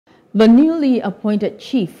The newly appointed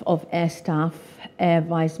Chief of Air Staff, Air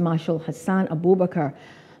Vice Marshal Hassan Abubakar,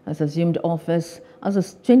 has assumed office as the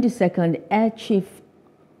 22nd Air Chief.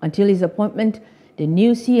 Until his appointment, the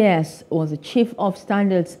new C.A.S. was the Chief of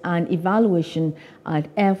Standards and Evaluation at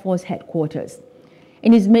Air Force Headquarters.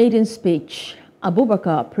 In his maiden speech,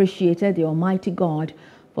 Abubakar appreciated the Almighty God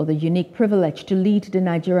for the unique privilege to lead the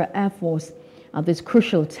Nigeria Air Force at this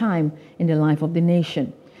crucial time in the life of the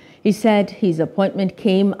nation. He said his appointment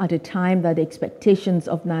came at a time that the expectations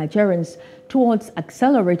of Nigerians towards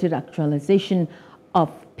accelerated actualization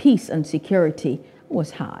of peace and security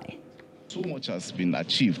was high. So much has been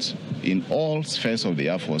achieved in all spheres of the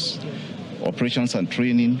Air Force: operations and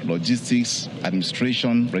training, logistics,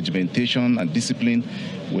 administration, regimentation, and discipline.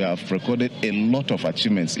 We have recorded a lot of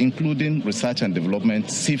achievements, including research and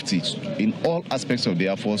development, safety. In all aspects of the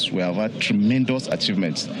Air Force, we have had tremendous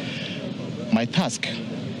achievements. My task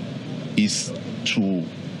is to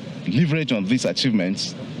leverage on these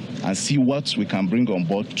achievements and see what we can bring on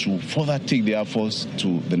board to further take the Air Force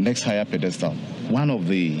to the next higher pedestal. One of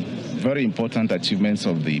the very important achievements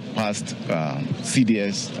of the past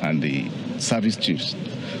CDS and the service chiefs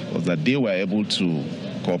was that they were able to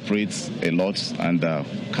cooperate a lot and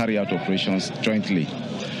carry out operations jointly.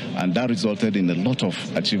 And that resulted in a lot of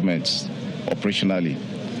achievements operationally.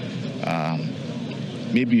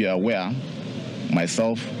 Maybe you are aware,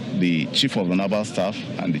 myself, the Chief of the Naval Staff,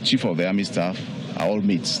 and the Chief of the Army Staff are all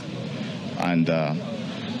mates. And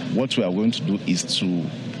what we are going to do is to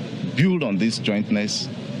build on this jointness,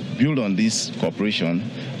 build on this cooperation,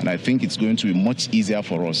 and I think it's going to be much easier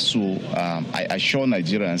for us. So I assure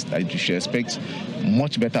Nigerians that you should expect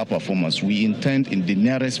much better performance. We intend in the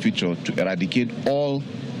nearest future to eradicate all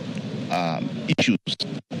issues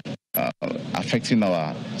affecting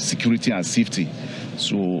our security and safety.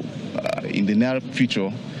 So in the near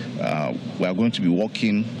future, we are going to be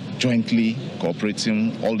working jointly,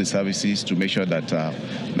 cooperating all the services to make sure that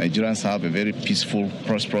Nigerians have a very peaceful,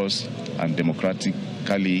 prosperous, and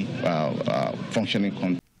democratically functioning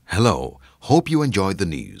country. Hello, hope you enjoyed the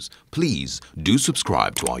news. Please do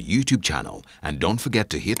subscribe to our YouTube channel and don't forget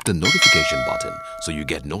to hit the notification button so you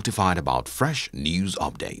get notified about fresh news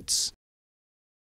updates.